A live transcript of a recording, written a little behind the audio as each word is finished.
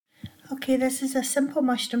Okay, this is a simple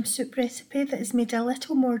mushroom soup recipe that is made a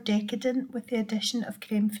little more decadent with the addition of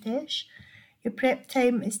creme fraiche. Your prep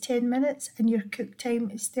time is 10 minutes and your cook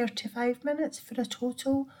time is 35 minutes for a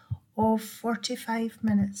total of 45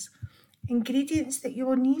 minutes. Ingredients that you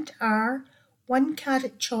will need are 1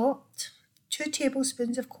 carrot chopped, 2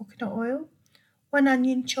 tablespoons of coconut oil, 1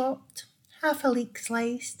 onion chopped, half a leek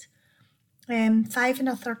sliced, 5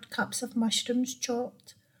 1/3 cups of mushrooms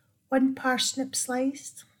chopped, 1 parsnip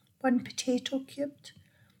sliced, 1 potato cubed,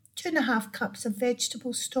 2 1/2 cups of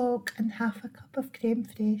vegetable stock and half a cup of creme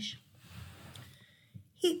fraiche.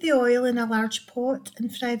 Heat the oil in a large pot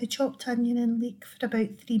and fry the chopped onion and leek for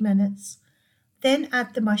about 3 minutes. Then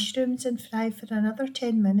add the mushrooms and fry for another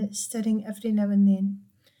 10 minutes, stirring every now and then.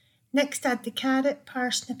 Next add the carrot,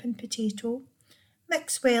 parsnip and potato.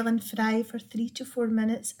 Mix well and fry for 3 to 4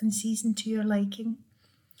 minutes and season to your liking.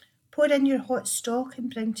 Pour in your hot stock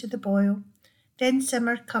and bring to the boil. Then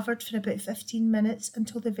simmer covered for about 15 minutes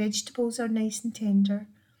until the vegetables are nice and tender.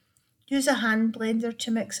 Use a hand blender to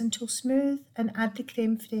mix until smooth and add the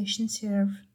creme fraiche and serve.